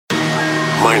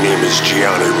My name is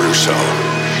Gianni Russo,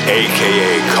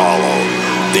 a.k.a. Carlo,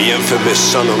 the infamous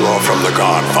son-in-law from The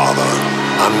Godfather.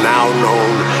 I'm now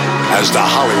known as the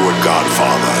Hollywood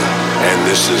Godfather, and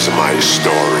this is my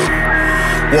story.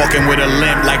 Walking with a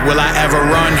limp like will I ever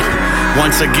run?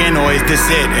 Once again, or is this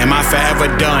it? Am I forever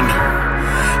done?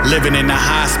 Living in the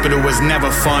hospital was never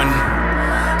fun.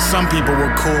 Some people were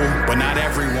cool, but not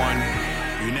everyone.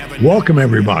 Welcome,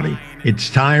 everybody. It's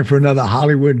time for another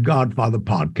Hollywood Godfather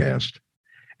podcast.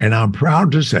 And I'm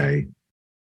proud to say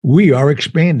we are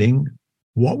expanding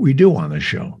what we do on the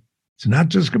show. It's not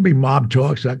just going to be mob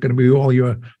talk. It's not going to be all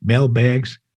your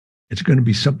mailbags. It's going to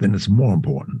be something that's more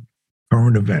important.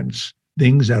 Current events,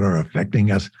 things that are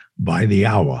affecting us by the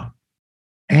hour.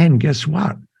 And guess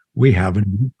what? We have a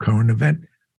new current event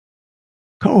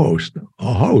co-host,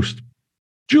 or host,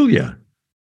 Julia.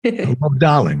 Hello,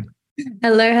 darling.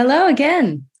 Hello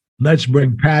again. Let's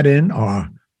bring Pat in, our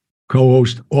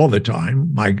co-host all the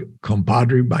time, my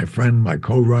compadre, my friend, my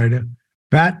co-writer.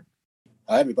 Pat?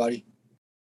 Hi, everybody.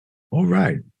 All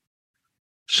right.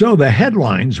 So the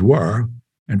headlines were,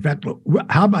 in fact,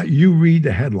 how about you read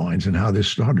the headlines and how this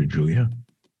started, Julia?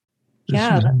 This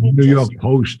is the New York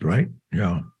Post, right?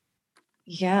 Yeah.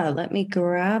 Yeah, let me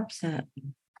grab that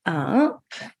up.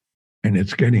 And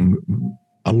it's getting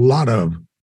a lot of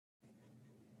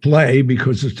play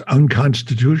because it's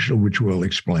unconstitutional, which we'll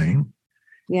explain.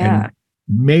 Yeah. And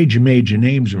major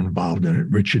names are involved in it.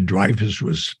 Richard Dreyfuss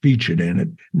was featured in it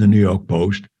in the New York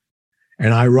Post.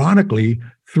 And ironically,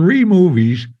 3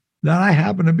 movies that I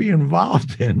happen to be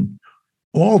involved in,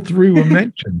 all 3 were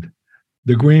mentioned.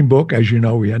 The Green Book, as you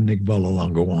know, we had Nick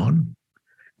Vallelonga on.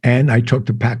 And I took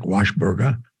to Pat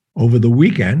Washburger over the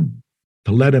weekend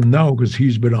to let him know, because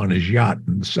he's been on his yacht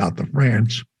in the south of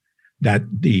France, that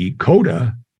the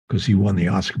Coda, because he won the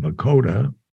Oscar for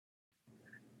Coda,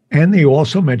 and they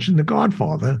also mentioned The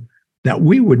Godfather, that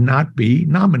we would not be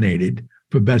nominated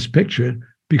for Best Picture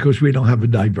because we don't have a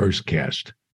diverse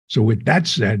cast. So with that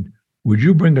said, would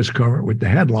you bring us current with the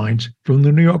headlines from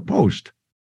the New York Post?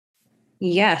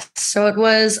 Yes. So it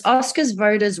was Oscars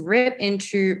voters rip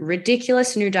into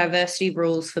ridiculous new diversity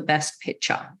rules for Best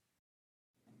Picture.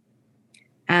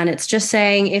 And it's just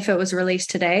saying if it was released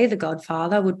today, The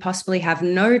Godfather would possibly have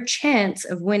no chance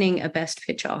of winning a Best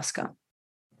Picture Oscar.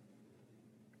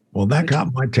 Well, that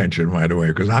got my attention right away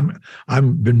because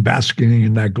I've been basking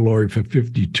in that glory for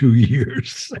 52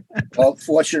 years. Well,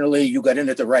 fortunately, you got in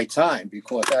at the right time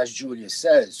because, as Julia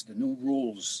says, the new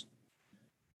rules,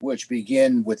 which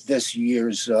begin with this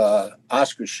year's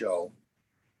Oscar show,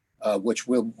 which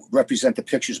will represent the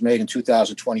pictures made in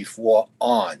 2024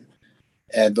 on.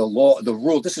 And the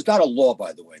rule, this is not a law,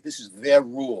 by the way. This is their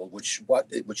rule, which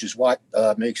is what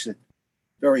makes it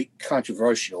very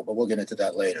controversial, but we'll get into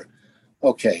that later.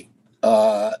 Okay,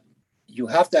 you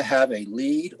have to have a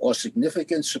lead or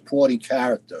significant supporting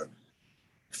character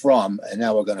from, and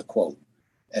now we're going to quote,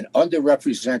 an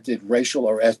underrepresented racial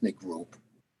or ethnic group,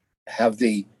 have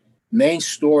the main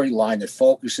storyline that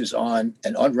focuses on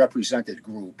an unrepresented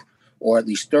group, or at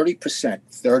least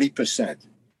 30%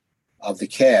 of the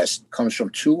cast comes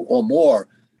from 2 or more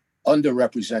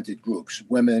underrepresented groups,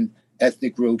 women,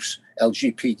 ethnic groups,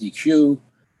 LGBTQ,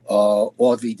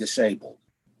 or the disabled.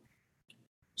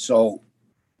 So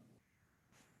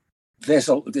there's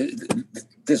a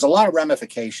lot of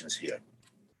ramifications here,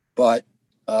 but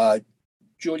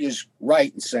Julia's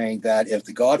right in saying that if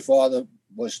The Godfather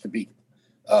was to be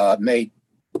made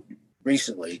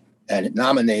recently and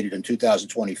nominated in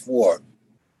 2024,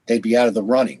 they'd be out of the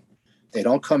running. They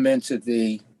don't come into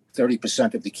the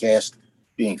 30% of the cast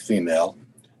being female.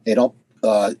 They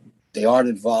aren't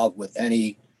involved with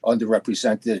any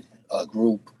underrepresented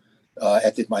group.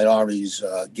 Ethnic minorities,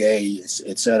 gay,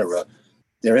 etc.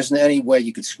 There isn't any way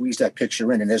you could squeeze that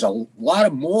picture in. And there's a lot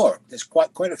of more. There's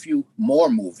quite a few more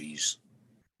movies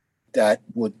that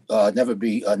would never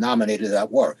be nominated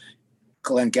that were.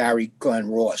 Glenn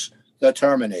Ross, the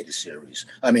Terminator series.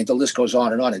 I mean, the list goes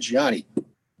on. And Gianni,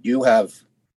 you have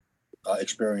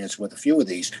experience with a few of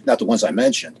these, not the ones I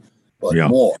mentioned, but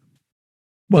more.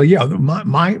 Well, yeah,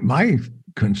 my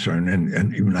concern,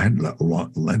 and even I had a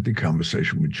lengthy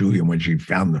conversation with Julia when she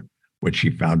found what she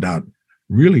found out,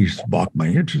 really sparked my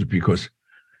interest, because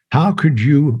how could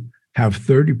you have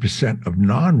 30% of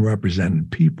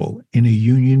non-represented people in a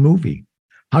union movie?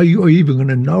 How are you even going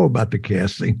to know about the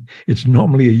casting? It's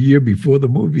normally a year before the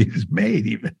movie is made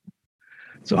even.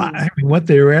 So I mean, what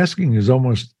they're asking is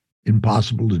almost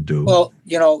impossible to do. Well,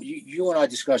 you and I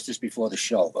discussed this before the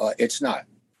show. It's not.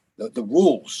 The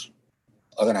rules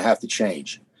are going to have to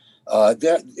change.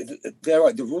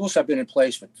 The rules have been in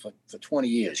place for 20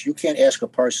 years. You can't ask a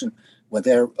person when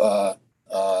they're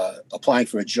applying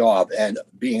for a job and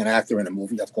being an actor in a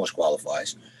movie, of course,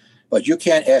 qualifies. But you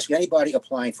can't ask anybody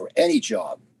applying for any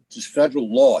job. This is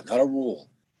federal law, not a rule.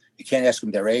 You can't ask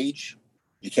them their age.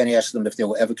 You can't ask them if they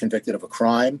were ever convicted of a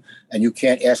crime. And you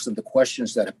can't ask them the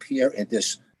questions that appear in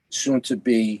this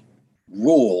soon-to-be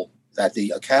rule that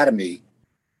the Academy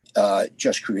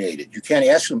just created. You can't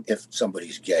ask them if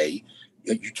somebody's gay.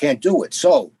 You can't do it.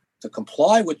 So to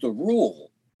comply with the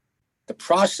rule, the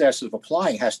process of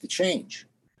applying has to change.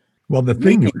 Well, the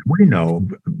thing is, we know,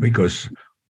 because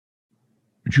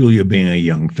Julia being a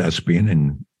young thespian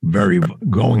and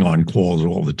going on calls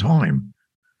all the time,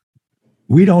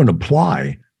 we don't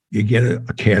apply. You get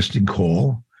a casting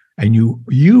call and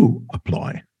you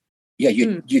apply. Yeah,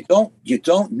 you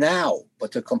don't now,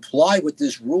 but to comply with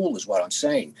this rule is what I'm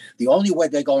saying. The only way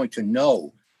they're going to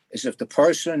know is if the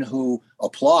person who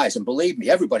applies, and believe me,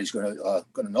 everybody's going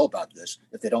to know about this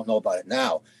if they don't know about it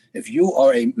now. If you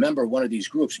are a member of one of these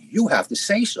groups, you have to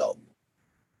say so.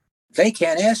 They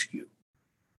can't ask you.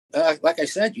 Like I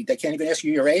said, they can't even ask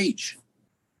you your age.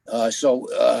 So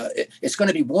it's going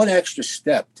to be one extra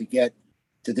step to get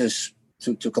to this,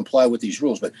 to comply with these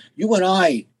rules. But you and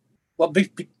I, well,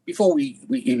 before we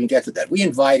even get to that, we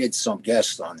invited some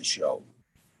guests on the show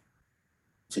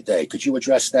today. Could you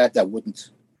address that? That wouldn't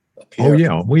appear. Oh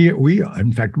yeah, we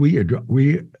in fact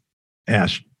we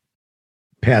asked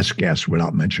past guests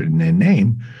without mentioning their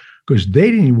name because they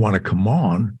didn't even want to come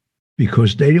on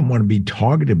because they didn't want to be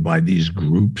targeted by these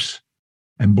groups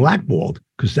and blackballed,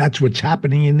 because that's what's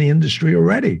happening in the industry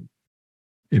already.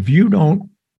 If you don't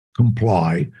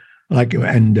comply,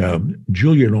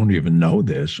 Julia don't even know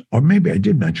this, or maybe I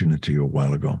did mention it to you a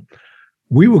while ago.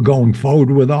 We were going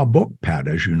forward with our book, Pat,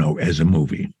 as you know, as a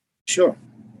movie. Sure.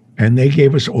 And they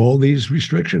gave us all these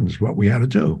restrictions, what we had to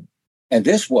do. And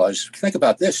think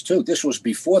about this too. This was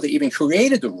before they even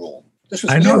created the rule. This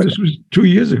was this was 2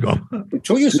 years ago.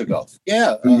 2 years ago.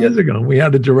 Yeah. 2 years ago. We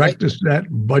had a director set,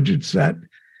 budget set.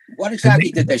 What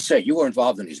exactly did they say? You were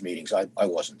involved in these meetings. I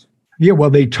wasn't. Yeah, well,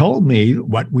 they told me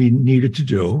what we needed to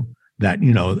do, that,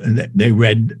 they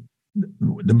read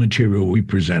the material we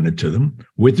presented to them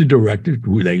with the director,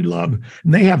 who they love.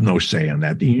 And they have no say on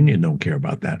that. The union don't care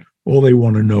about that. All they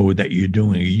want to know is that you're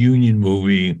doing a union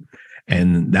movie,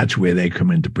 and that's where they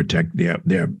come in to protect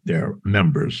their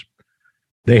members.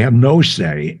 They have no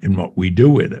say in what we do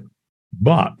with it.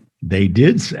 But they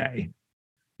did say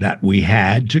that we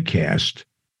had to cast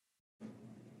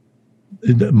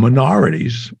the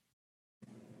minorities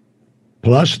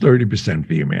plus 30%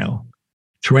 female,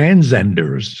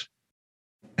 transgenders,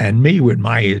 and me with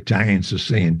my Italian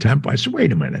Sicilian temper. I said,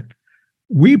 wait a minute.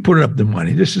 We put up the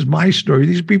money. This is my story.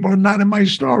 These people are not in my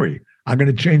story. I'm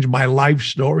going to change my life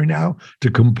story now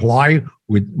to comply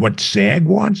with what SAG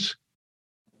wants.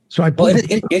 So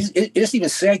it isn't even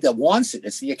SAG that wants it.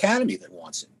 It's the Academy that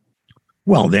wants it.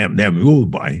 Well, they're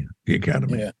ruled by the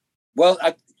Academy. Yeah. Well,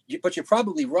 but you're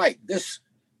probably right. This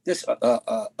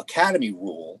Academy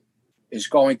rule is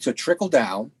going to trickle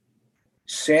down.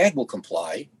 SAG will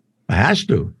comply. It has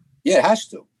to. Yeah, it has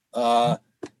to.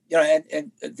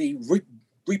 And the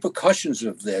repercussions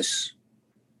of this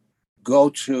go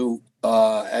to,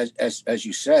 as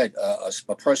you said,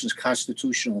 a person's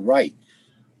constitutional right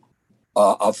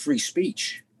of free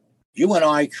speech. You and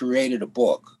I created a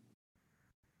book.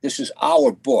 This is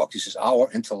our book. This is our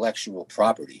intellectual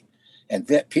property. And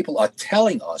that people are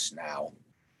telling us now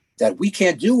that we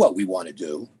can't do what we want to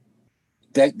do.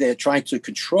 That they're trying to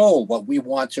control what we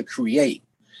want to create.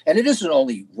 And it isn't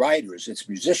only writers, it's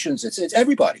musicians, it's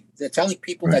everybody. They're telling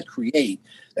people that create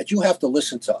that you have to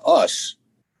listen to us.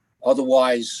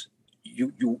 Otherwise,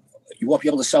 you won't be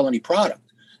able to sell any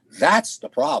product. That's the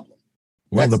problem.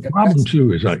 Well, the problem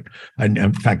too is and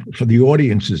in fact, for the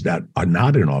audiences that are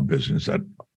not in our business, that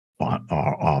are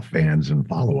our fans and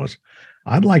follow us,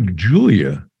 I'd like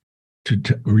Julia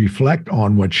to reflect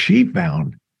on what she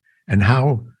found and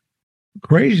how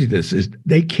crazy this is.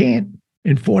 They can't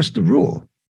enforce the rule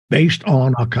based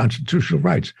on our constitutional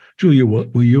rights. Julia,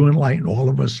 will you enlighten all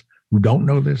of us who don't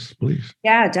know this, please?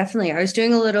 Yeah, definitely. I was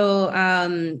doing a little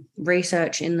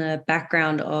research in the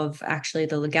background of actually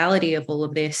the legality of all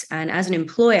of this. And as an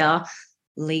employer,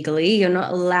 legally, you're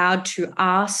not allowed to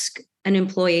ask an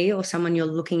employee or someone you're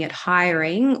looking at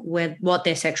hiring what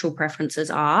their sexual preferences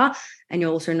are. And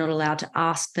you're also not allowed to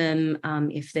ask them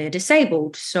if they're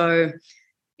disabled. So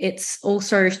it's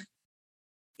also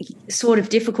sort of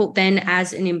difficult then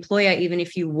as an employer, even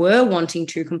if you were wanting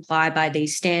to comply by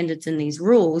these standards and these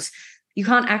rules, you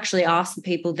can't actually ask the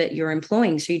people that you're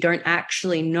employing. So you don't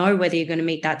actually know whether you're going to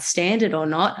meet that standard or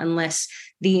not unless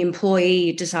the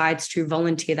employee decides to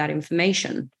volunteer that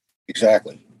information.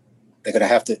 Exactly. They're going to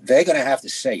have to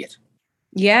say it.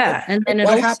 Yeah. And then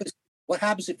what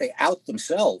happens if they out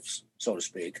themselves, so to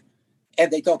speak,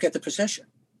 and they don't get the position?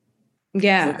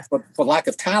 Yeah. For lack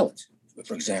of talent,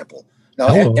 for example.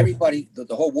 Now, everybody,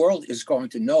 the whole world is going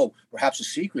to know perhaps a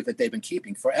secret that they've been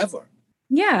keeping forever.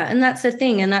 Yeah, and that's the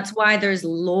thing. And that's why those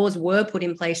laws were put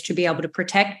in place to be able to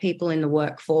protect people in the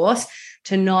workforce,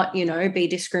 to not, be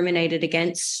discriminated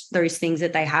against those things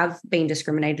that they have been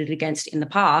discriminated against in the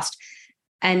past.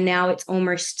 And now it's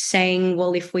almost saying,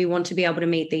 well, if we want to be able to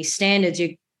meet these standards, you're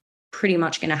pretty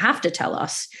much going to have to tell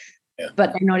us. Yeah.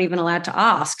 But they're not even allowed to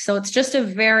ask. So it's just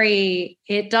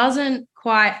it doesn't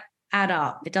quite add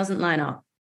up. It doesn't line up.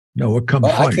 No, what comes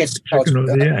first, chicken or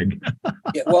the egg?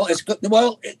 Yeah, well, it's good.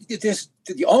 Well,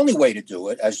 the only way to do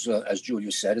it, as Julia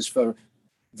said, is for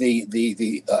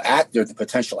the actor, the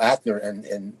potential actor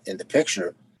in the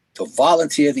picture, to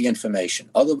volunteer the information.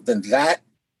 Other than that,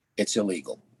 it's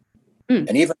illegal. Mm.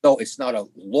 And even though it's not a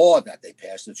law that they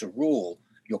passed, it's a rule.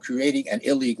 You're creating an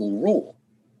illegal rule.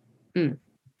 Mm.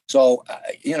 So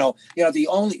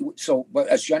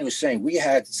as Johnny was saying, we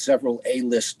had several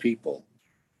A-list people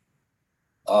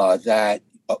that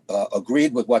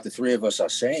agreed with what the three of us are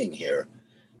saying here,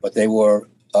 but they were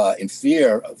in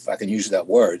fear, if I can use that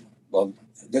word. Well,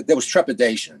 there was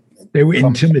trepidation. They were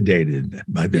intimidated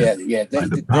by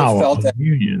the power of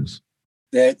unions.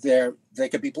 They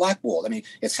could be blackballed. I mean,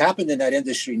 it's happened in that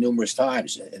industry numerous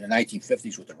times. In the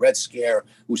 1950s with the Red Scare,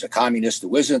 who's a communist,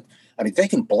 who isn't. I mean, they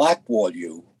can blackball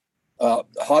you.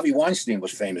 Harvey Weinstein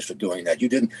was famous for doing that. You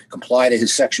didn't comply to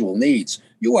his sexual needs,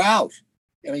 you were out.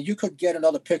 I mean, you could get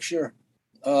another picture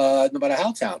no matter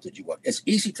how talented you were. It's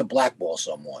easy to blackball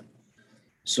someone.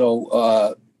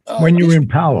 So when you're in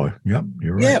power, yep,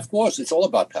 you're right. Yeah, of course, it's all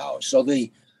about power. So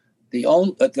the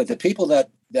people that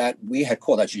we had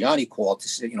called, that Gianni called to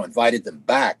say, invited them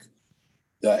back,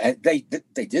 and they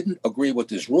didn't agree with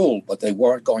this rule, but they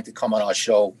weren't going to come on our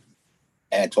show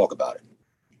and talk about it.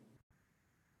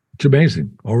 It's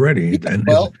amazing already, and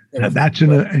that's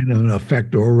in an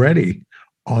effect already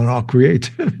on our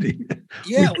creativity.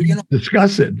 Yeah,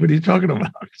 discuss it. What are you talking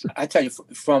about? I tell you,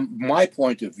 from my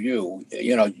point of view,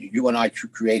 you and I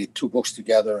created 2 books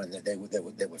together, and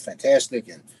they were fantastic,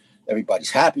 and everybody's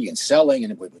happy and selling,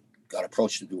 and we got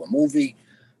approached to do a movie.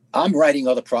 I'm writing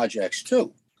other projects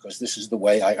too, because this is the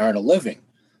way I earn a living,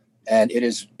 and it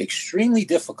is extremely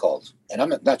difficult. And I'm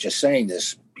not just saying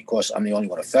this because I'm the only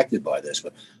one affected by this,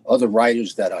 but other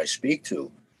writers that I speak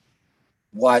to,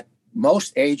 what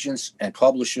most agents and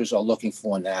publishers are looking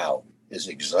for now is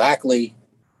exactly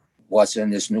what's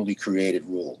in this newly created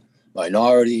rule.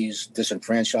 Minorities,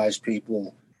 disenfranchised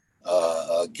people,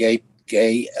 gay,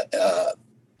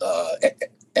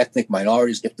 ethnic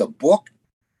minorities. If the book,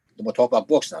 we'll talk about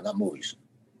books now, not movies.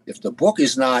 If the book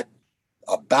is not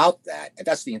about that, and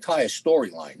that's the entire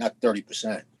storyline, not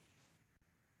 30%,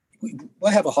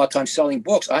 we'll have a hard time selling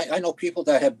books. I know people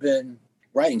that have been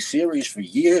writing series for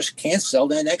years can't sell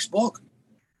their next book.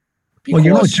 Well,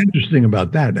 what's interesting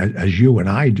about that, as you and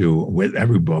I do with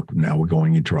every book, now we're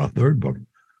going into our 3rd book,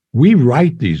 we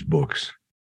write these books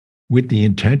with the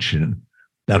intention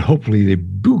that hopefully they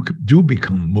do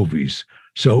become movies.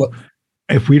 So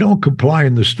if we don't comply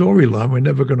in the storyline, we're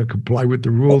never going to comply with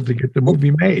the rule to get the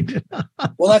movie made.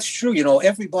 Well, that's true.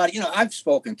 Everybody, I've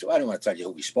spoken to, I don't want to tell you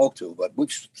who we spoke to, but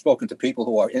we've spoken to people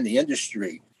who are in the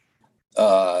industry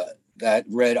that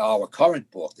read our current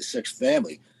book, The Sixth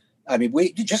Family. I mean,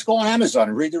 you just go on Amazon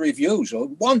and read the reviews.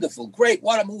 Oh, wonderful, great,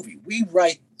 what a movie. We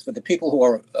write for the people who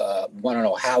are want to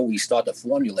know how we start to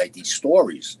formulate these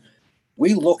stories.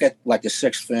 We look at like The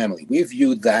Sixth Family. We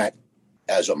view that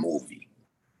as a movie.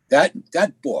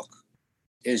 That book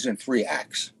is in 3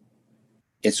 acts.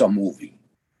 It's a movie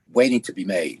waiting to be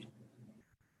made.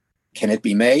 Can it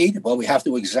be made? Well, we have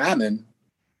to examine,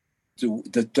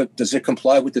 does it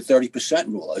comply with the 30%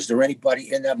 rule? Is there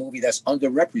anybody in that movie that's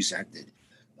underrepresented?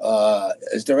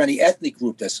 Is there any ethnic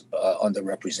group that's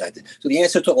underrepresented? So the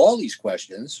answer to all these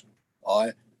questions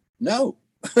are no.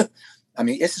 I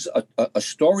mean, this is a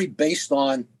story based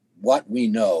on what we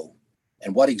know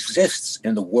and what exists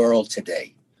in the world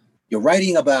today. You're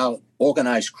writing about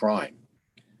organized crime.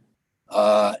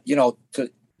 To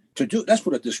do, let's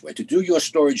put it this way, to do your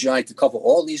story, Johnny, to cover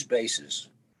all these bases,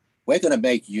 we're going to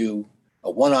make you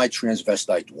a one-eyed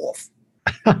transvestite dwarf.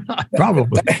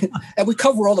 Probably. And we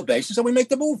cover all the bases and we make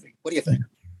the movie. What do you think?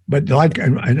 But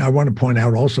and I want to point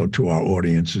out also to our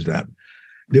audience is that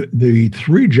the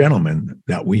 3 gentlemen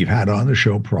that we've had on the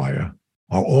show prior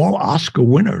are all Oscar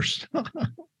winners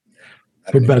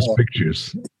for Best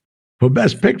Pictures. For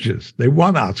Best Pictures. They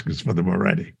won Oscars for them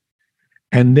already.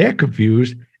 And they're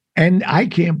confused. And I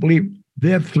can't believe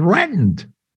they're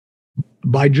threatened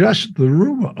by just the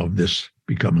rumor of this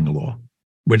becoming a law.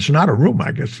 But it's not a rumor.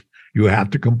 I guess you have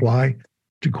to comply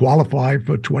to qualify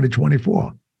for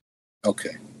 2024.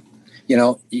 Okay. You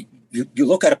know, you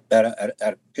look at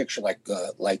a picture like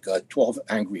 12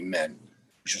 Angry Men,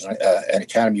 which was an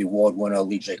Academy Award winner.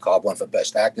 Lee J. Cobb won for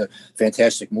Best Actor.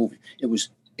 Fantastic movie. It was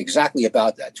exactly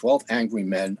about that. 12 angry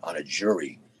men on a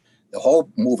jury. The whole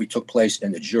movie took place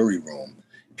in the jury room.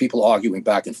 People arguing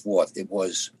back and forth. It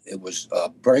was a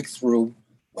breakthrough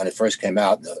when it first came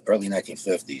out in the early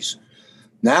 1950s.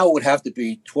 Now it would have to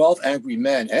be 12 angry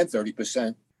men and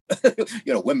 30%,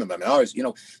 women, minorities.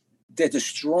 They're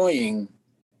destroying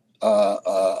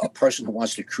a person who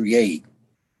wants to create,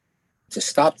 to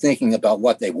stop thinking about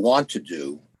what they want to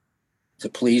do to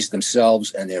please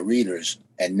themselves and their readers.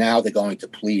 And now they're going to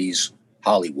please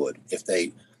Hollywood if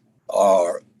they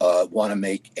want to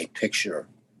make a picture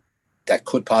that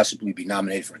could possibly be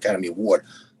nominated for an Academy Award.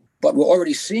 But we're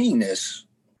already seeing this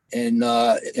in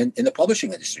the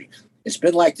publishing industry. It's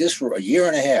been like this for a year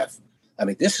and a half. I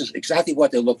mean, this is exactly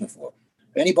what they're looking for.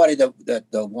 Anybody that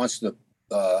wants to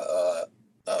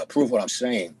prove what I'm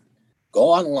saying, go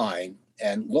online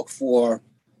and look for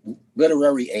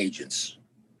literary agents.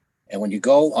 And when you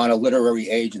go on a literary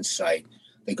agent site,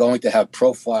 they're going to have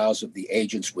profiles of the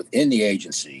agents within the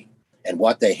agency and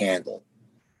what they handle.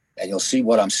 And you'll see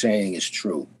what I'm saying is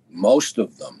true. Most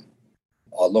of them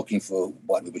are looking for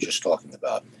what we were just talking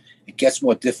about. It gets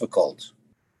more difficult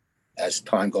as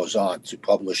time goes on to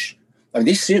publish. I mean,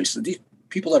 these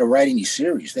people that are writing these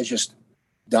series, they're just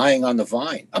dying on the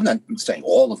vine. I'm not saying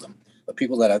all of them, but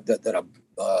people that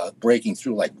are breaking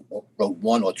through, like wrote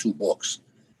 1 or 2 books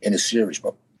in a series,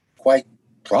 but quite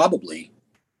probably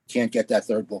can't get that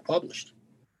third book published.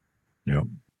 Yeah.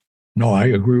 No, I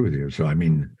agree with you. So, I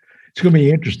mean, it's going to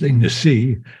be interesting to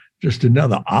see just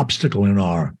another obstacle in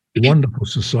our wonderful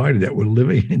society that we're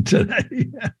living in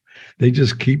today. They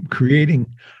just keep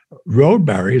creating road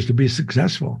barriers to be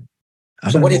successful.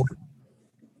 So what do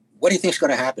you think is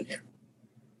going to happen here?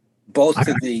 Both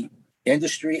to the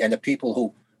industry and the people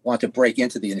who want to break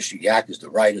into the industry, the actors, the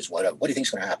writers, whatever. What do you think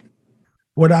is going to happen?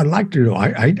 What I'd like to do,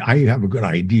 I have a good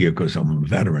idea because I'm a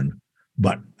veteran,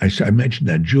 but I mentioned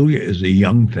that Julia is a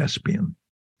young thespian.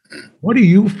 What are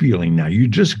you feeling now? You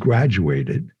just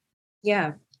graduated.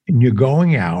 Yeah. And you're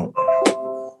going out.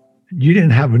 You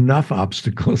didn't have enough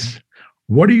obstacles.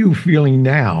 What are you feeling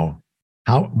now?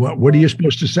 What are you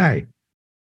supposed to say?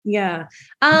 Yeah.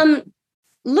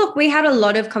 Look, we had a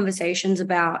lot of conversations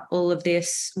about all of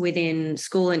this within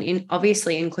school, and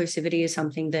obviously inclusivity is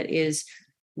something that is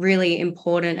really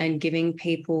important, and giving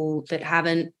people that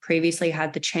haven't previously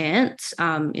had the chance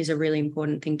is a really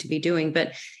important thing to be doing.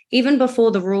 But even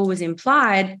before the rule was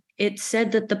implied, it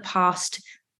said that the past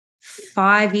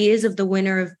 5 years of the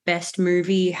winner of Best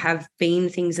Movie have been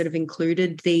things that have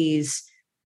included these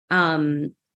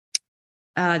new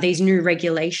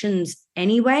regulations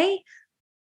anyway,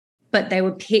 but they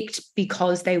were picked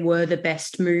because they were the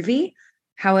best movie.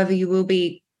 However, you will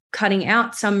be cutting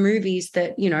out some movies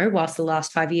that, whilst the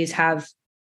last 5 years have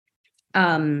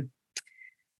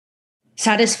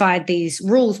satisfied these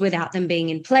rules without them being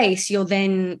in place, you're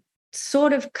then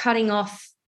sort of cutting off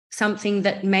something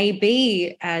that may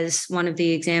be, as one of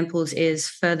the examples is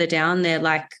further down there,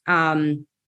 like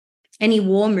any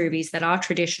war movies that are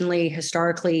traditionally,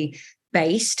 historically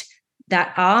based,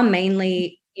 that are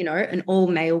mainly an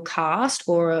all-male cast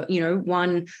or,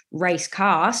 one race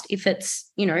cast. If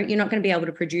it's, you're not going to be able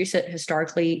to produce it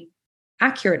historically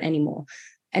accurate anymore.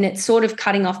 And it's sort of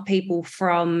cutting off people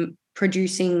from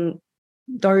producing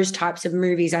those types of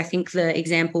movies. I think the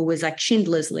example was like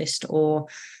Schindler's List or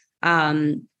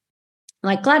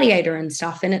like Gladiator and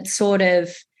stuff. And it's sort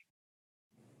of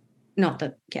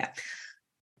but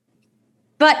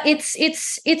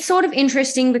it's sort of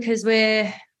interesting because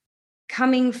we're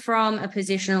coming from a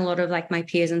position, a lot of like my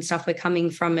peers and stuff, we're coming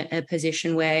from a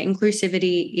position where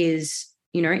inclusivity is,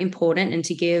 important, and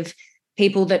to give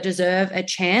people that deserve a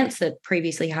chance that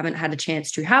previously haven't had a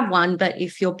chance to have one. But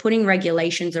if you're putting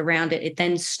regulations around it, it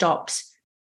then stops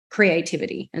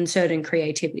creativity and certain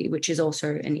creativity, which is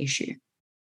also an issue.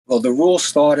 Well, the rule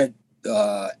started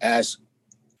as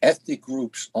ethnic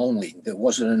groups only. There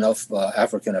wasn't enough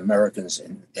African Americans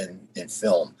in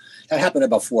film. That happened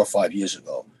about 4 or 5 years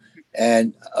ago.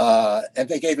 And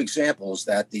they gave examples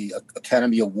that the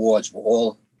Academy Awards were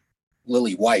all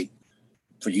lily white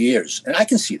for years, and I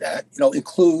can see that.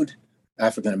 Include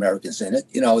African Americans in it.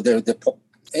 They're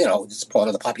it's part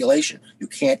of the population. You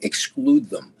can't exclude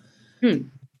them.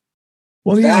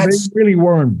 Well, they really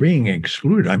weren't being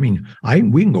excluded. I mean,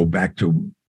 we can go back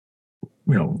to,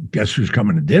 Guess Who's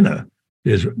Coming to Dinner.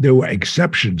 There were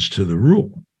exceptions to the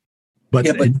rule, but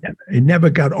it never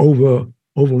got over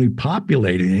overly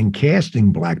populated in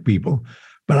casting Black people,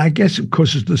 but I guess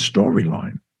because it's the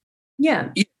storyline. Yeah.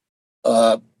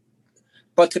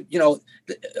 But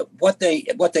what they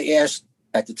asked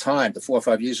at the time, the 4 or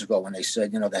 5 years ago, when they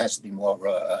said, there has to be more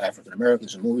African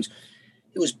Americans in movies,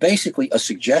 it was basically a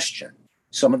suggestion.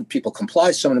 Some of the people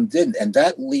complied, some of them didn't, and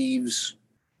that leaves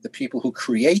the people who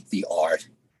create the art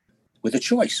with a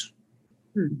choice.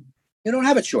 You don't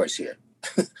have a choice here.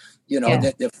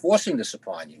 They're forcing this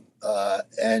upon you,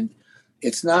 and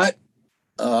it's not.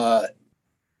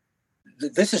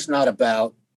 This is not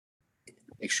about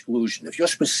exclusion. If you're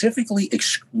specifically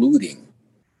excluding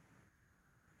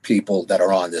people that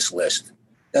are on this list,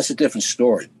 that's a different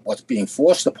story. What's being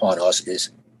forced upon us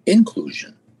is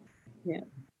inclusion. Yeah.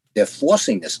 They're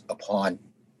forcing this upon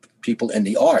people in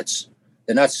the arts.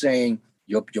 They're not saying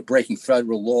you're breaking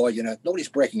federal law. Nobody's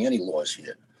breaking any laws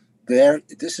here.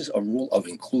 This is a rule of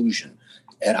inclusion.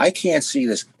 And I can't see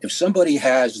this. If somebody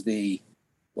has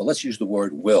let's use the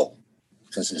word will,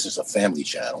 since this is a family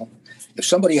channel. If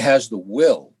somebody has the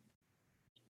will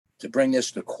to bring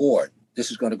this to court,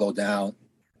 this is going to go down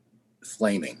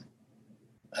flaming.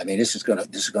 I mean, this is going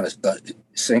to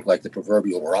sink like the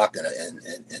proverbial rock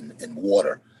in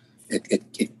water.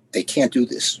 They can't do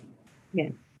this. Yeah.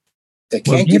 They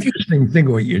can't the interesting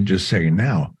thing what you're just saying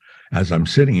now, as I'm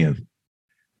sitting here,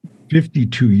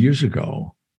 52 years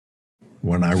ago,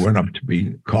 when I went up to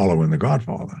be Carlo in The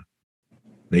Godfather,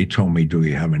 they told me, "Do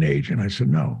you have an agent?" I said,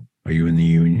 "No." "Are you in the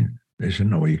union?" They said,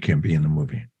 "No, you can't be in the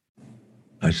movie."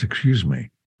 I said, "Excuse me."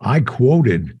 I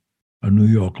quoted a New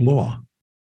York law.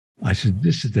 I said,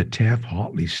 "This is the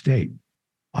Taft-Hartley state.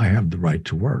 I have the right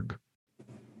to work."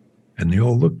 And they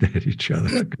all looked at each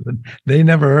other. They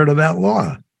never heard of that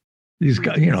law. These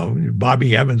guys,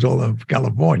 Bobby Evans, all of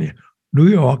California. New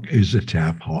York is the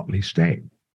Taft-Hartley state.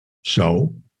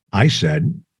 So I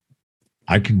said,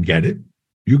 "I can get it.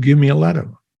 You give me a letter.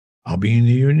 I'll be in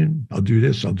the union. I'll do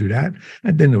this. I'll do that."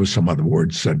 And then there was some other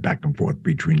words said back and forth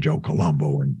between Joe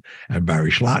Colombo and Barry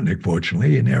Schlotnick,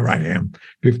 fortunately. And there I am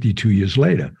 52 years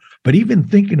later. But even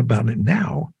thinking about it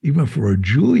now, even for a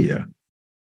Julia,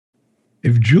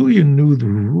 if Julia knew the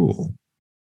rule,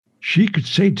 she could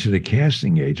say to the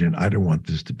casting agent, "I don't want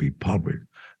this to be public,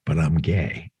 but I'm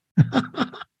gay."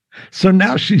 So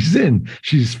now she's in.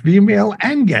 She's female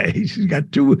and gay. She's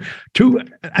got two.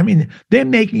 I mean, they're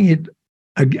making it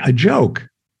a joke.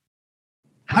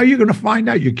 How are you going to find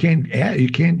out? You can't. You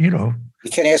can't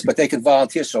ask, but they can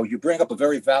volunteer. So you bring up a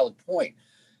very valid point.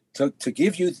 To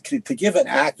give an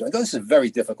actor, this is a very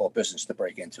difficult business to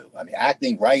break into. I mean,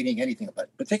 acting, writing, anything,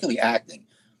 but particularly acting.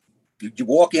 You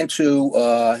walk into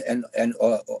an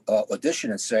audition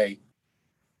and say,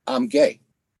 "I'm gay."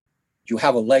 You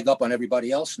have a leg up on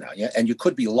everybody else now, yeah, and you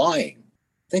could be lying.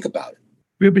 Think about it.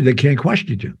 Maybe they can't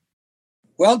question you.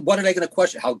 Well, what are they going to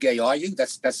question? How gay are you?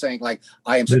 That's saying like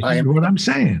I am. This is what I'm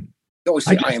saying. You always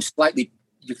say I am slightly.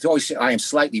 You can always say I am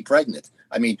slightly pregnant.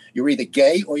 I mean, you're either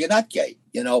gay or you're not gay.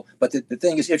 But the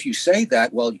thing is, if you say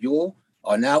that, well, you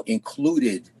are now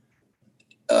included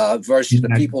versus the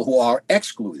people who are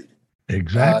excluded.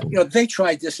 Exactly. They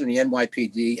tried this in the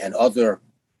NYPD and other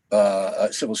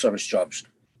civil service jobs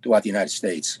throughout the United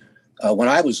States. When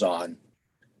I was on,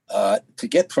 to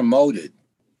get promoted,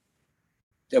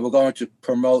 they were going to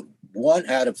promote 1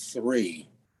 out of 3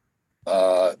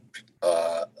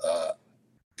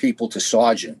 people to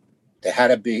sergeant. There had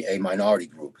to be a minority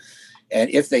group. And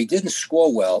if they didn't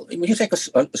score well, when you take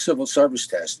a civil service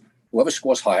test, whoever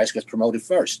scores highest gets promoted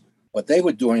first. What they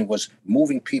were doing was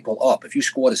moving people up. If you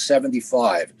scored a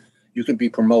 75, you can be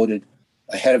promoted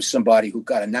ahead of somebody who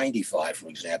got a 95, for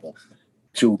example,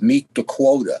 to meet the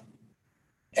quota.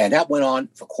 And that went on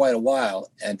for quite a while.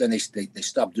 And then they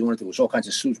stopped doing it. There was all kinds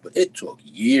of suits, but it took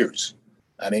years.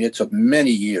 I mean, it took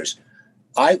many years.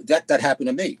 That happened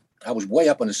to me. I was way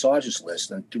up on the sergeant's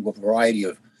list and through a variety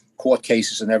of court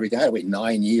cases and everything. I had to wait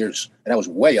 9 years, and I was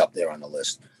way up there on the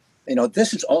list.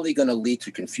 This is only going to lead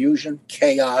to confusion,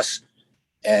 chaos,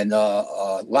 and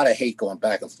a lot of hate going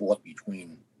back and forth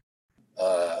between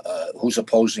who's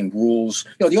opposing rules.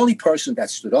 The only person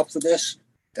that stood up for this,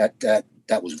 that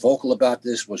was vocal about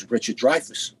this, was Richard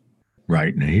Dreyfuss.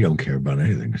 Right, and he don't care about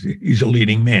anything. He's a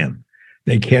leading man.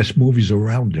 They cast movies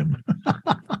around him.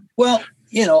 Well,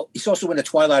 he's also in the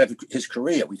twilight of his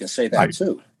career. We can say that right.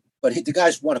 Too. But the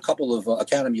guy's won a couple of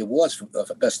Academy Awards for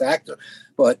Best Actor.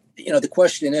 But, the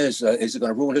question is it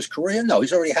going to ruin his career? No,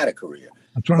 he's already had a career.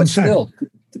 That's what I'm saying. Still,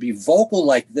 to be vocal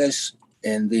like this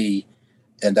in the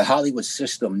Hollywood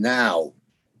system now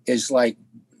is like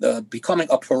becoming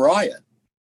a pariah.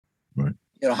 Right.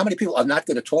 How many people are not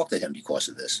going to talk to him because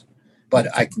of this? but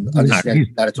I can He's understand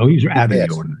that it's he's out of the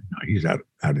yes. ordinary. No, he's out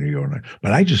of the ordinary.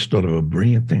 But I just thought of a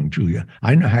brilliant thing, Julia.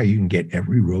 I know how you can get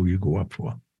every role you go up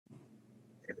for.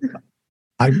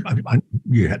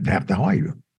 You have to hire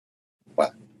you.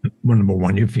 What? Well, number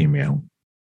one, you're female.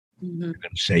 Mm-hmm. You're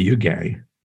going to say you're gay,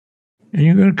 and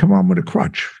you're going to come on with a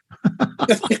crutch.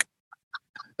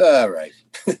 All right.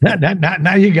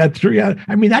 Now you got three.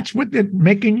 I mean, that's what they're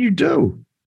making you do.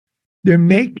 They're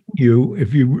making you,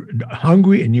 if you're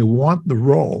hungry and you want the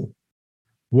role,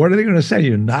 what are they going to say?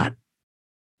 You're not?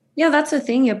 Yeah, that's the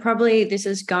thing. This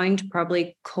is going to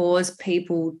probably cause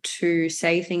people to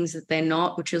say things that they're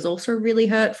not, which is also really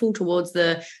hurtful towards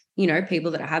the, people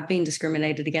that have been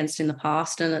discriminated against in the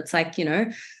past. And it's like,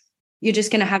 you're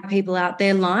just going to have people out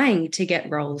there lying to get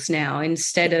roles now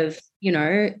instead of,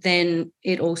 then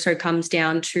it also comes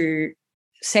down to,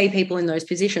 say, people in those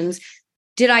positions.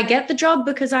 Did I get the job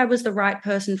because I was the right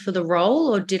person for the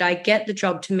role, or did I get the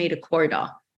job to meet a quota?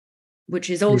 Which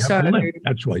is also,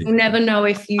 that's why you never know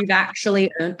if you've actually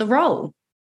earned the role.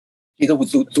 The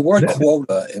word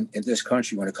quota in this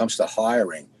country, when it comes to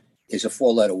hiring, is a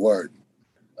 4-letter word.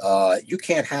 You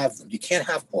can't have them. You can't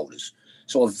have quotas.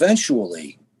 So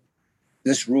eventually,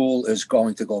 this rule is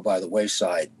going to go by the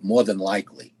wayside, more than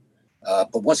likely.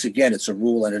 But once again, it's a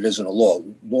rule and it isn't a law.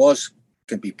 Laws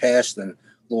can be passed and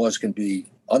laws can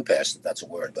be unpassed, if that's a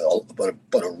word.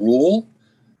 But a rule,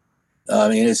 I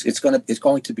mean, it's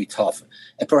going to be tough.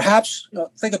 And perhaps,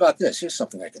 think about this. Here's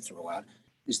something I can throw out: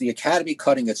 is the Academy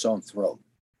cutting its own throat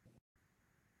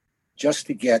just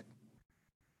to get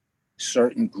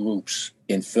certain groups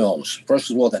in films?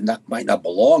 First of all, that might not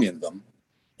belong in them,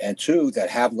 and two, that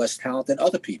have less talent than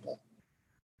other people.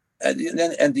 And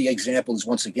the example is,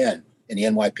 once again, in the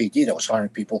NYPD that was hiring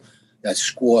people that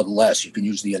scored less. You can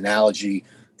use the analogy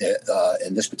that,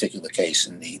 in this particular case,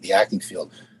 in the acting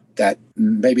field, that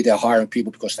maybe they're hiring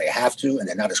people because they have to and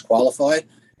they're not as qualified.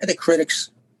 And the critics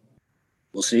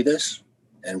will see this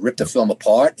and rip the film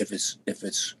apart if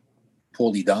it's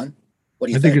poorly done. What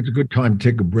do you think? I think it's a good time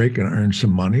to take a break and earn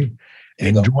some money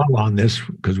and dwell on this,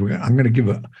 because I'm going to give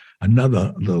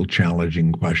another little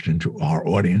challenging question to our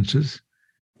audiences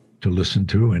to listen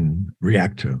to and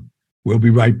react to. We'll be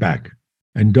right back.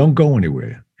 And don't go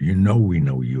anywhere. We know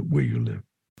where you live.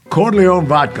 Corleone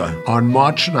Vodka on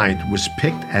March 9th was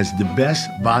picked as the best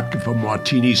vodka for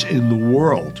martinis in the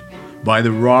world by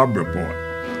the Robb Report.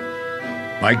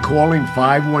 By calling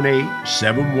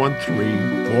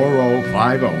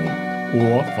 518-713-4050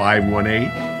 or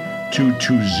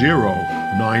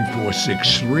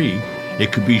 518-220-9463,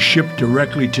 it could be shipped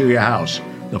directly to your house.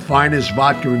 The finest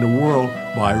vodka in the world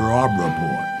by Robb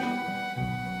Report.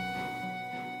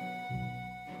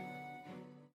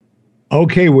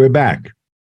 Okay, we're back.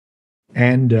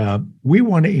 And we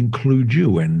want to include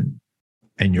you and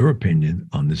your opinion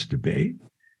on this debate.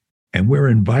 And we're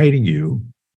inviting you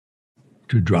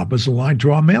to drop us a line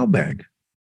to our mailbag.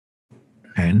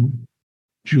 And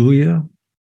Julia,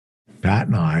 Pat,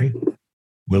 and I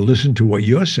will listen to what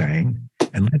you're saying,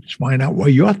 and let's find out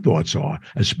what your thoughts are,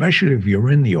 especially if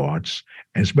you're in the arts,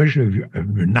 and especially if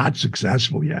you're not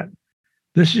successful yet.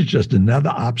 This is just another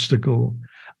obstacle.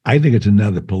 I think it's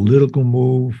another political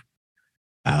move.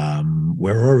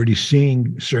 We're already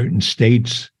seeing certain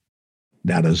states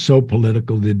that are so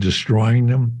political, they're destroying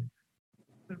them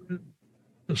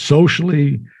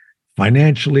socially,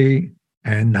 financially.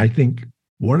 And I think,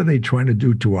 what are they trying to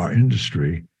do to our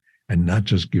industry and not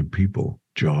just give people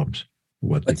jobs?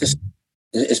 It's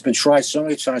been tried so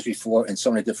many times before in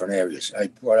so many different areas. I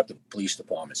brought up the police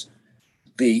departments,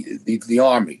 the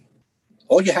Army.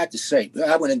 All you had to say,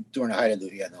 I went in during the height of the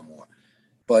Vietnam War,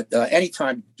 but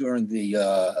anytime during the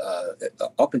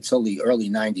up until the early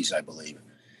 90s, I believe,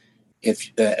 and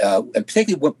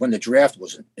particularly when the draft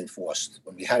was enforced,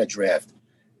 when we had a draft,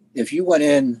 if you went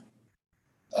in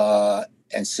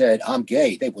and said, I'm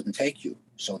gay, they wouldn't take you.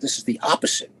 So this is the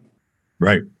opposite.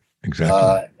 Right,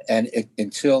 exactly.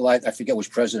 Until I forget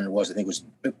which president it was. I think it was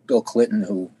Bill Clinton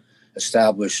who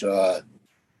established,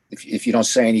 if you don't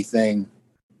say anything,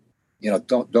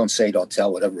 don't say, don't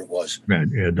tell, whatever it was.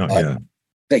 Yeah,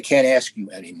 they can't ask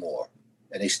you anymore.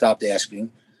 And they stopped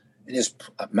asking. And there's,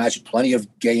 imagine, plenty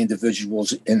of gay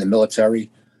individuals in the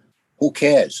military. Who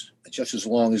cares? Just as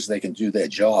long as they can do their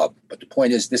job. But the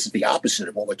point is, this is the opposite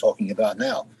of what we're talking about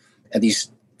now. And these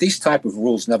type of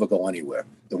rules never go anywhere.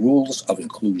 The rules of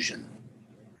inclusion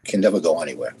can never go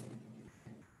anywhere.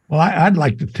 Well, I'd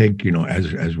like to think,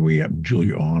 as we have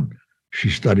Julia on, she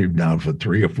studied now for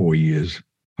 3 or 4 years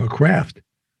her craft.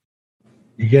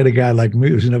 You get a guy like me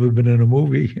who's never been in a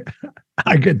movie,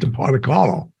 I get the part of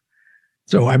Carlo.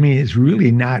 So, I mean, it's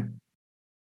really not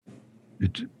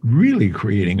It's really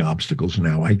creating obstacles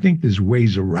now. I think there's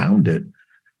ways around it,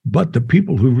 but the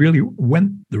people who really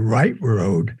went the right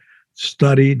road,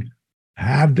 studied,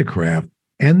 have the craft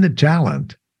and the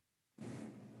talent,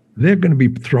 they're going to be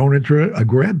thrown into a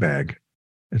grab bag.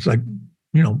 It's like,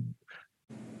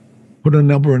 put a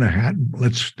number in a hat.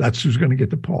 That's who's going to get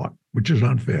the part, which is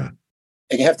unfair.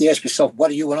 And you have to ask yourself,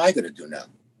 what are you and I going to do now?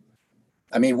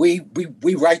 I mean,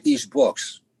 we write these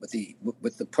books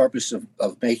with the purpose of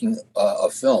making a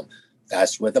film.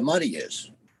 That's where the money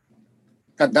is.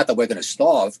 Not that we're going to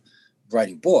starve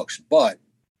writing books, but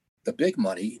the big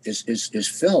money is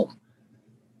film.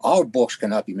 Our books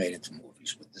cannot be made into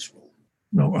movies with this rule.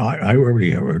 No, I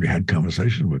already had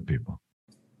conversations with people.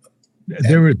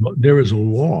 There is a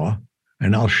law,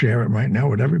 and I'll share it right now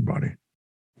with everybody.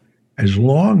 As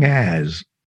long as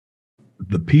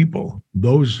the people,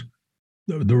 the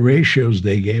ratios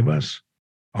they gave us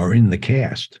are in the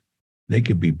cast, they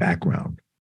could be background.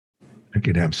 I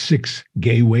could have 6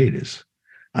 gay waiters.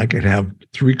 I could have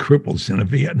 3 cripples in a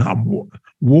Vietnam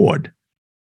ward.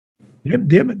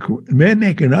 They're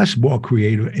making us more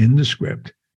creative in the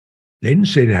script. They didn't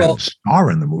say to have a star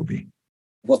in the movie.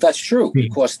 Well, that's true,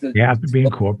 because they have to be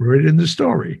incorporated in the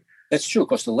story. That's true,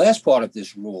 because the last part of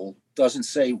this rule doesn't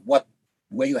say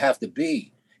where you have to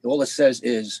be. All it says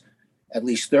is at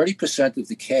least 30% of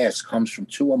the cast comes from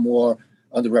 2 or more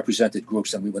underrepresented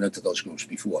groups, and we went into those groups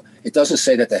before. It doesn't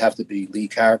say that they have to be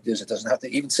lead characters. It doesn't have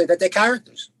to even say that they're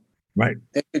characters. Right.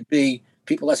 They could be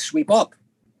people that sweep up.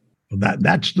 Well,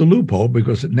 that's the loophole,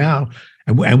 because now,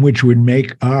 and which would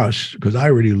make us, because I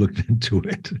already looked into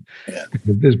it, if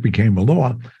this became a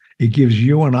law, it gives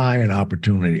you and I an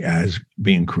opportunity as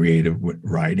being creative with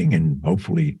writing, and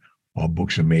hopefully our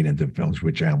books are made into films,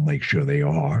 which I'll make sure they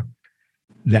are,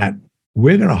 that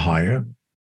we're going to hire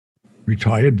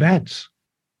retired vets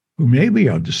who maybe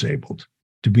are disabled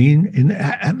to be in the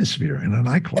atmosphere in a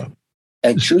nightclub.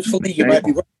 And truthfully, you might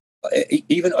be right.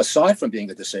 Even aside from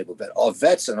being a disabled vet, are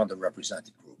vets an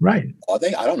underrepresented group? Right. Are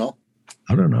they? I don't know.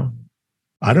 I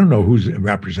don't know who's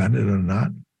represented or not.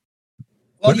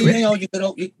 Well,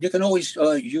 you can always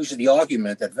use the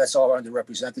argument that vets are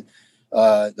underrepresented.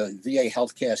 The VA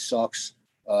healthcare sucks.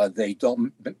 They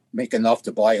don't make enough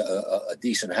to buy a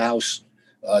decent house.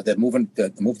 They're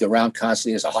moved around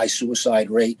constantly. There's a high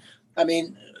suicide rate. I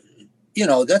mean,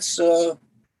 that's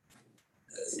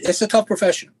it's a tough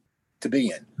profession to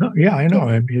be in. No, yeah, I know.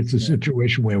 I mean, it's a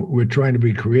situation where we're trying to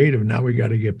be creative. Now we got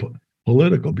to get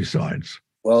political besides.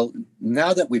 Well,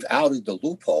 now that we've outed the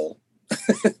loophole,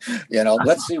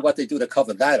 let's see what they do to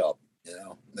cover that up.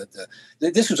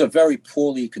 This was a very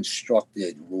poorly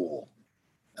constructed rule.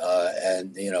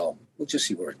 And we'll just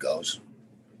see where it goes.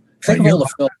 Think of all the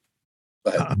films.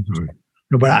 Go ahead. I'm sorry.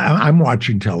 No, but I'm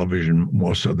watching television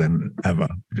more so than ever,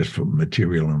 just for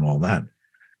material and all that.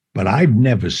 But I've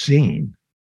never seen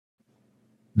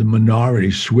the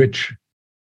minority switch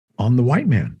on the white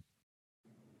man.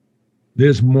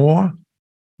 There's more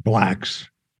blacks,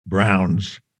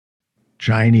 browns,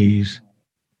 Chinese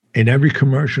in every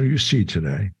commercial you see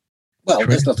today. Well,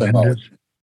 there's nothing wrong with it.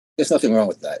 There's nothing wrong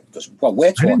with that, because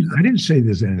we're talking. I didn't say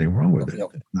there's anything wrong with it.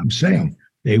 Okay. I'm saying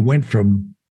they went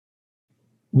from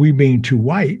we being too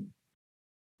white.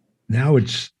 Now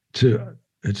it's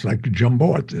like a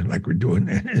jumbo, like we're doing.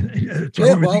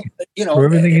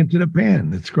 Everything into the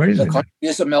pan. It's crazy. The country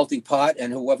is a melting pot,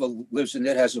 and whoever lives in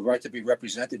it has a right to be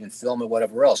represented in film or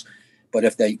whatever else. But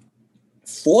if they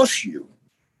force you,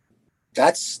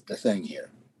 that's the thing here.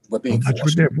 We're being that's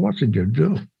what they're forcing you to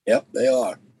do. Yep, they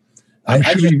are. I'm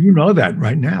sure you know that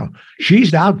right now.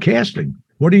 She's out casting.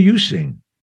 What are you seeing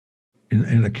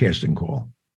in a casting call,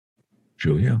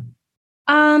 Julia?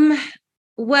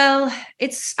 Well,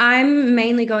 I'm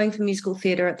mainly going for musical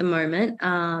theatre at the moment,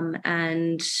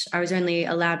 and I was only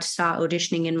allowed to start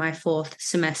auditioning in my 4th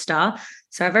semester.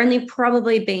 So I've only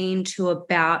probably been to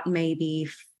about maybe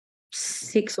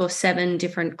 6 or 7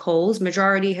 different calls.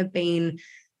 Majority have been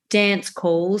dance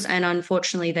calls, and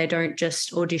unfortunately they don't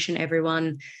just audition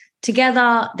everyone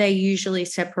together. They usually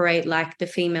separate like the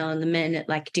female and the men at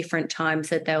like different times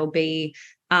that they'll be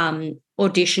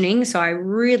auditioning. So I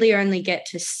really only get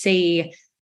to see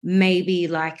maybe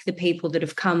like the people that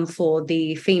have come for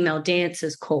the female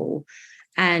dancers call.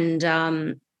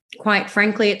 And quite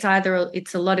frankly,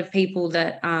 it's a lot of people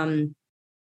that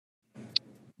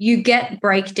you get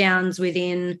breakdowns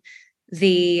within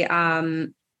the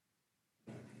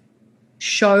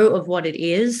show of what it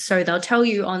is. So they'll tell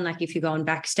you on, like, if you go on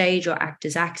Backstage or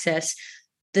Actors Access,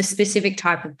 the specific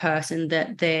type of person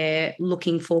that they're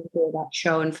looking for that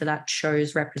show and for that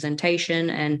show's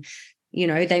representation. And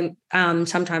They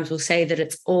sometimes will say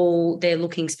that they're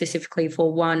looking specifically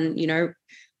for one,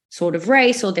 sort of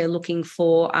race, or they're looking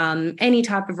for any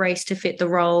type of race to fit the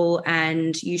role,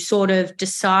 and you sort of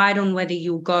decide on whether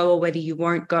you'll go or whether you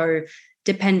won't go,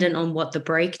 dependent on what the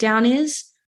breakdown is.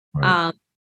 Right.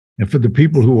 And for the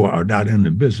people who are not in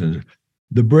the business,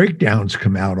 the breakdowns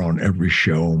come out on every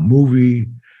show, movie,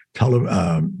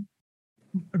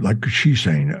 like she's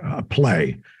saying, a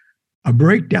play. A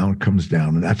breakdown comes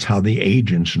down, and that's how the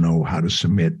agents know how to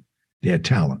submit their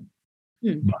talent.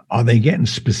 But are they getting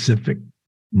specific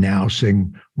now,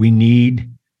 saying we need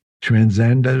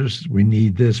transgenders, we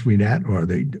need this, we that, or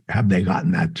have they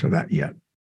gotten to that yet?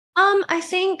 I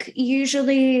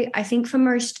think for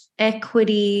most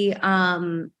equity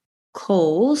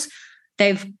calls,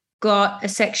 they've got a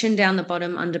section down the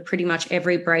bottom under pretty much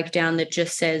every breakdown that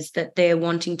just says that they're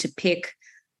wanting to pick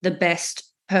the best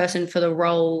person for the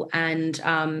role, and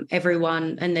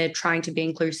everyone, and they're trying to be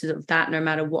inclusive of that, no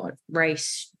matter what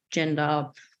race, gender,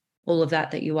 all of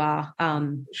that you are.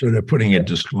 So they're putting a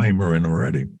disclaimer in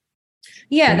already.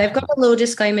 Yeah, they've got a little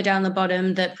disclaimer down the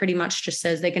bottom that pretty much just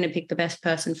says they're going to pick the best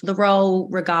person for the role,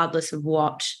 regardless of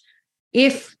what.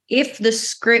 If the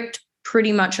script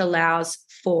pretty much allows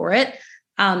for it,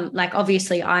 like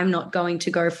obviously I'm not going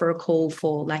to go for a call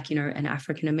for an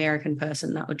African American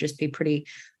person. That would just be pretty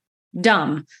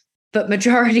dumb. But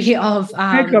majority of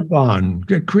makeup on,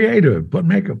 get creative, put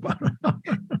makeup on.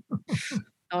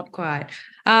 Not quite.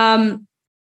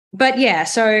 But yeah,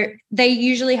 so they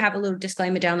usually have a little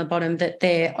disclaimer down the bottom that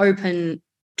they're open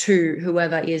to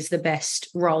whoever is the best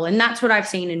role. And that's what I've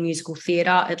seen in musical theatre,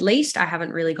 at least. I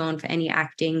haven't really gone for any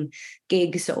acting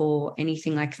gigs or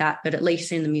anything like that, but at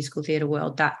least in the musical theatre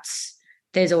world,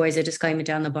 there's always a disclaimer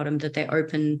down the bottom that they're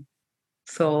open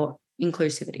for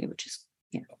inclusivity, which is,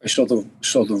 yeah. So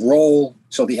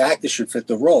the actor should fit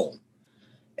the role.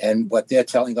 And what they're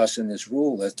telling us in this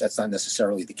rule is that's not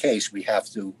necessarily the case. We have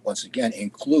to, once again,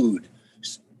 include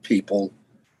people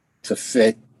to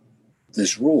fit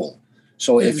this rule.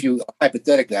 So if you,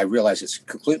 hypothetically, I realize it's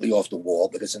completely off the wall,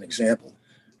 but it's an example.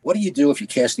 What do you do if you're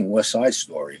casting West Side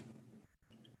Story?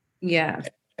 Yeah.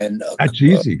 And that's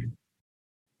easy.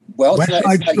 Well, West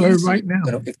Side Story easy. Right now.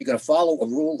 If you're going to follow a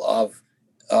rule of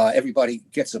everybody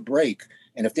gets a break,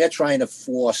 and if they're trying to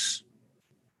force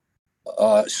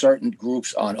certain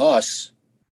groups on us,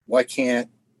 why can't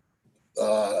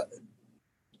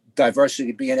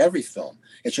diversity be in every film?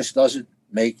 It just doesn't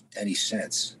make any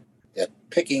sense. They're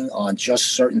picking on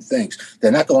just certain things.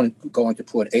 They're not going to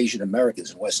put Asian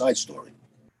Americans in West Side Story.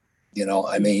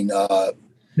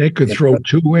 They could throw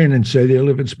two in and say they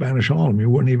live in Spanish Harlem. You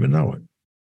wouldn't even know it.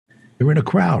 They're in a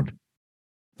crowd.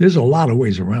 There's a lot of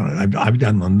ways around it. I've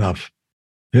done enough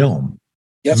film.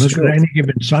 Yes, look at any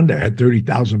given Sunday, I had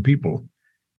 30,000 people.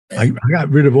 I got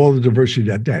rid of all the diversity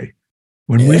that day.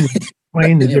 When we were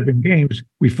playing the different games,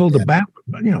 we filled the back.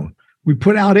 We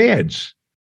put out ads.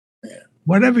 Yeah.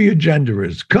 Whatever your gender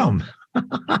is, come.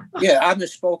 Yeah, I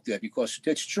misspoke there because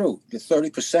it's true. The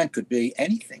 30% could be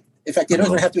anything. In fact, they don't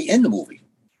even have to be in the movie.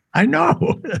 I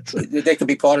know. They could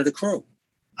be part of the crew.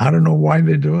 I don't know why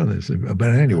they're doing this, but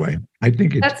anyway, I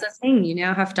think that's the thing. You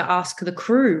now have to ask the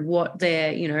crew what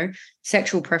their,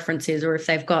 sexual preference is, or if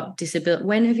they've got disability.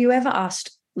 When have you ever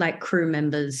asked crew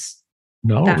members?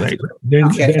 No,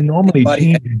 they're normally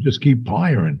teams and just keep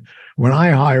hiring. When I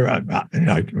hire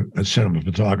a cinema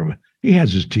photographer, he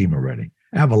has his team already.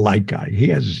 I have a light guy. He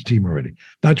has his team already.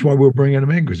 That's why we're bringing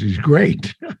him in, because he's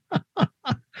great. I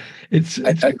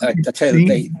tell you,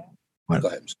 go ahead.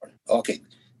 I'm sorry. Okay.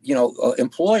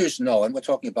 Employers know, and we're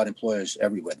talking about employers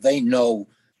everywhere, they know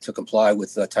to comply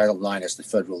with Title IX as the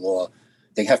federal law.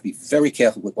 They have to be very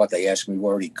careful with what they ask. We've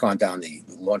already gone down the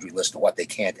laundry list of what they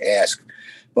can't ask.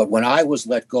 But when I was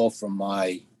let go from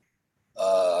my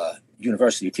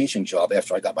university teaching job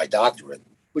after I got my doctorate,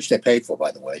 which they paid for,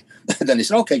 by the way, then they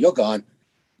said, okay, you're gone.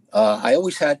 I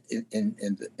always had in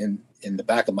the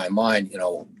back of my mind,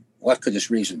 what could this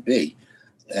reason be?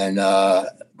 And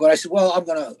but I said, well,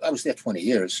 I was there 20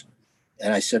 years.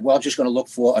 And I said, well, I'm just going to look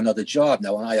for another job.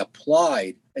 Now, when I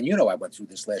applied, and I went through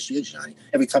this last year, Johnny,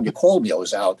 every time you called me, I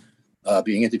was out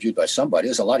being interviewed by somebody.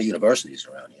 There's a lot of universities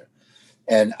around here.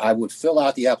 And I would fill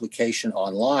out the application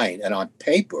online, and on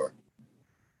paper,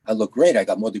 I look great. I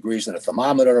got more degrees than a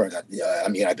thermometer. I've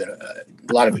been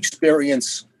a lot of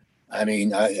experience.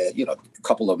 A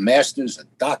couple of masters, a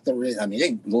doctorate.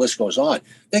 The list goes on.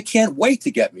 They can't wait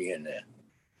to get me in there.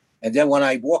 And then when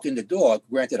I walk in the door,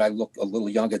 granted, I look a little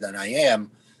younger than I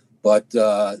am, but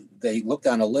they look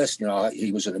down the list.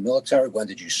 He was in the military. When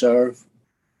did you serve?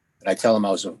 And I tell them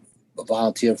I was a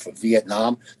volunteer for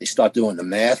Vietnam. They start doing the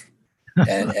math.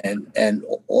 and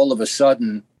all of a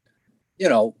sudden, you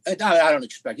know, and I don't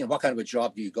expect, you know, what kind of a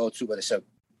job do you go to? But they said,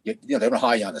 you know, they don't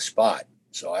hire you on the spot.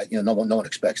 So no one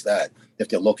expects that if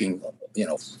they're looking, you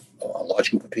know, a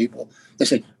large group of people. They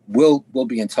say, we'll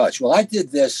be in touch. Well, I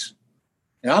did this,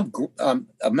 and I'm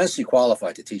immensely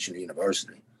qualified to teach in the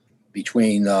university.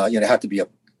 Between, you know, have to be a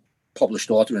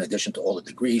published author in addition to all the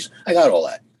degrees. I got all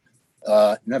that.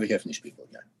 Never hear from these people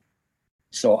again.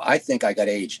 So I think I got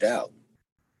aged out.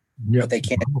 Yep. But they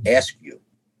can't ask you.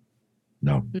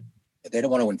 No. They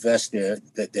don't want to invest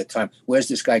their time. Where's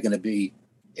this guy going to be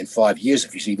in 5 years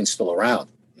if he's even still around?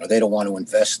 You know, they don't want to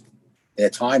invest their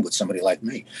time with somebody like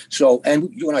me. So,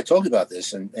 and you and I talked about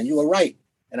this, and you were right.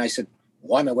 And I said,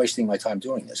 why am I wasting my time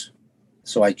doing this?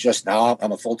 So now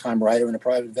I'm a full-time writer and a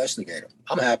private investigator.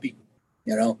 I'm happy,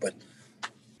 you know, but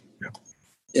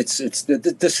it's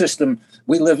the system.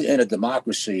 We live in a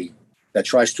democracy that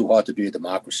tries too hard to be a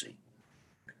democracy.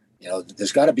 You know,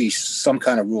 there's got to be some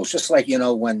kind of rules. Just like, you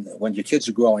know, when your kids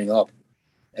are growing up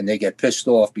and they get pissed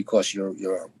off because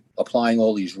you're applying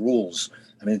all these rules.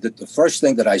 I mean, the first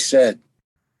thing that I said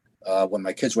when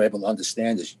my kids were able to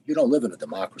understand is, you don't live in a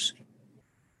democracy.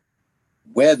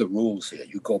 We're the rules here.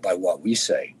 You go by what we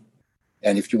say.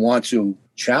 And if you want to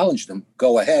challenge them,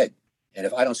 go ahead. And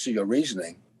if I don't see your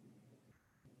reasoning,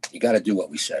 you got to do what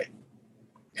we say.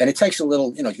 And it takes a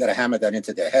little, you know, you got to hammer that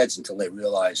into their heads until they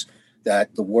realize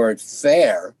that the word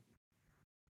fair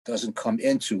doesn't come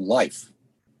into life.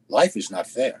 Life is not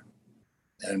fair.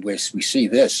 And we see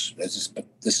this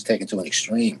is taken to an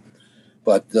extreme.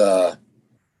 But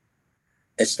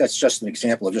that's just an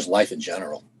example of just life in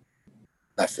general.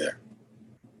 Not fair.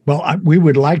 Well, we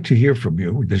would like to hear from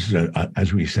you. This is,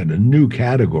 as we said, a new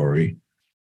category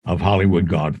of Hollywood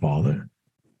Godfather.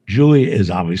 Julia is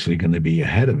obviously going to be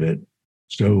ahead of it.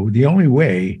 So the only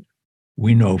way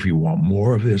we know if you want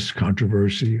more of this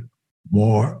controversy,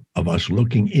 more of us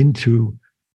looking into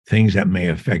things that may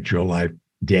affect your life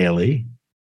daily,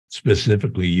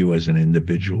 specifically you as an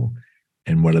individual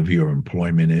and whatever your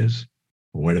employment is,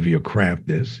 or whatever your craft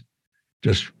is,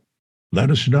 just let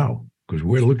us know. Because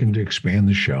we're looking to expand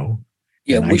the show.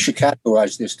 Yeah, we should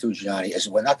categorize this too, Gianni, as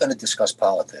we're not going to discuss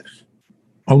politics.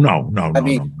 Oh, no. I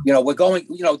mean, you know, we're going,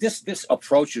 you know, this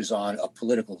approaches on a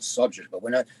political subject, but we're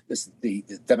not, the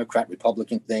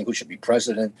Democrat-Republican thing, who should be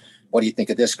president, what do you think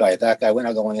of this guy or that guy? We're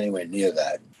not going anywhere near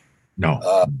that. No.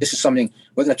 This is something,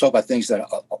 we're going to talk about things that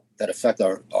affect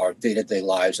our day-to-day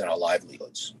lives and our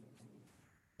livelihoods,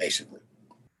 basically.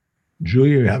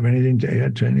 Julia, you have anything to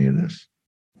add to any of this?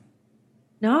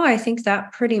 No, I think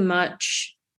that pretty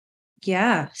much,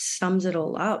 sums it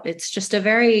all up. It's just a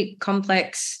very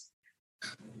complex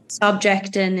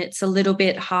subject, and it's a little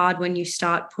bit hard when you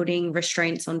start putting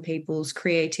restraints on people's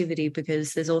creativity,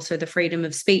 because there's also the freedom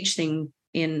of speech thing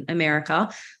in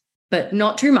America, but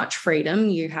not too much freedom.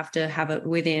 You have to have it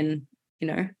within, you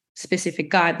know, specific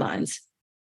guidelines.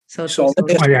 So that's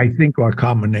why I think our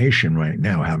combination right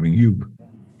now, having you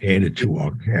added to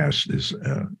our cast, is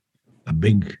a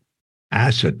big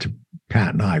asset to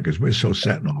Pat and I, because we're so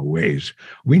set in our ways.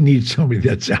 We need somebody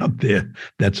that's out there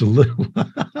that's a little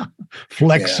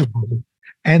flexible. Yeah.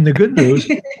 And the good news,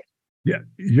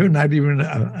 you're not even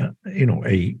an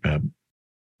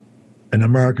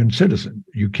American citizen.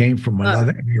 You came from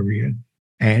another area,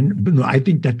 and I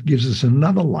think that gives us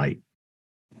another light,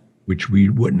 which we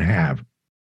wouldn't have.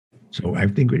 So I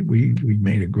think we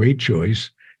made a great choice.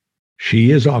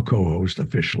 She is our co-host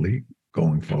officially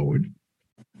going forward.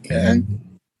 And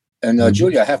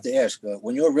Julia, I have to ask,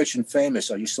 when you're rich and famous,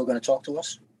 are you still going to talk to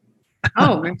us?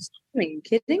 Oh, are you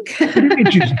kidding?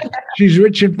 She's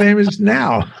rich and famous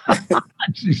now.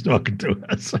 She's talking to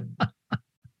us.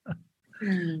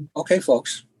 Okay,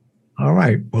 folks. All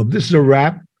right. Well, this is a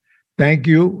wrap. Thank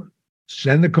you.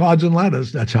 Send the cards and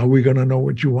letters. That's how we're going to know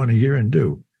what you want to hear and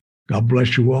do. God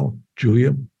bless you all.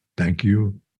 Julia, thank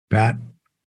you. Pat,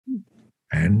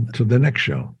 and to the next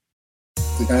show.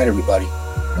 Good night, everybody.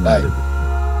 Bye.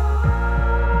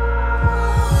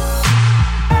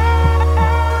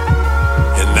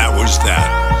 And that was that.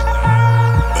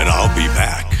 But I'll be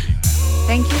back.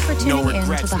 Thank you for tuning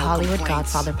in to the Hollywood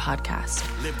Godfather podcast.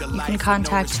 You can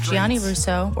contact Gianni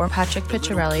Russo or Patrick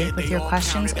Picciarelli with your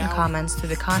questions and comments through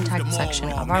the contact section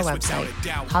of our website,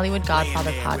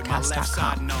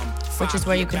 HollywoodGodfatherPodcast.com, which is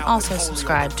where you can also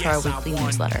subscribe to our weekly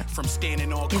newsletter.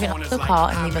 You can also call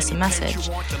and leave us a message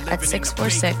at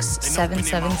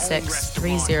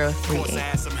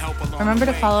 646-776-3038. Remember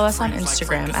to follow us on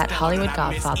Instagram at Hollywood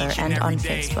Godfather and on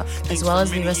Facebook, as well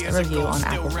as leave us a review on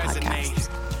Apple Podcasts.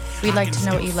 We'd like to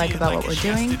know what you like about what we're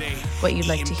doing, what you'd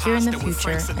like to hear in the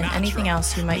future, and anything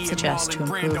else you might suggest to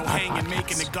improve our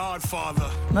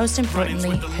podcast. Most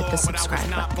importantly, hit the subscribe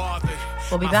button.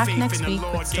 We'll be back next week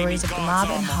with stories of the mob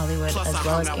in Hollywood, as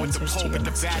well as answers to your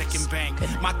messages. Good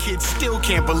night. My kids still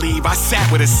can't believe I sat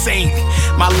with a saint.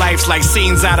 My life's like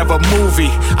scenes out of a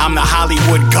movie. I'm the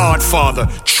Hollywood Godfather,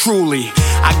 truly.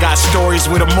 I got stories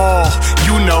with them all.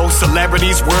 You know,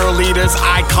 celebrities, world leaders,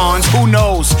 icons. Who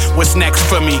knows what's next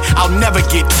for me? I'll never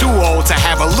get too old to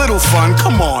have a little fun.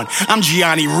 Come on, I'm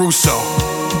Gianni Russo,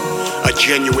 a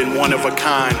genuine one of a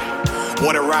kind.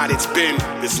 What a ride it's been,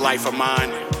 this life of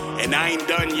mine. And I ain't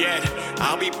done yet.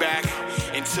 I'll be back.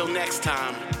 Until next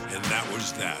time. And that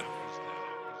was that.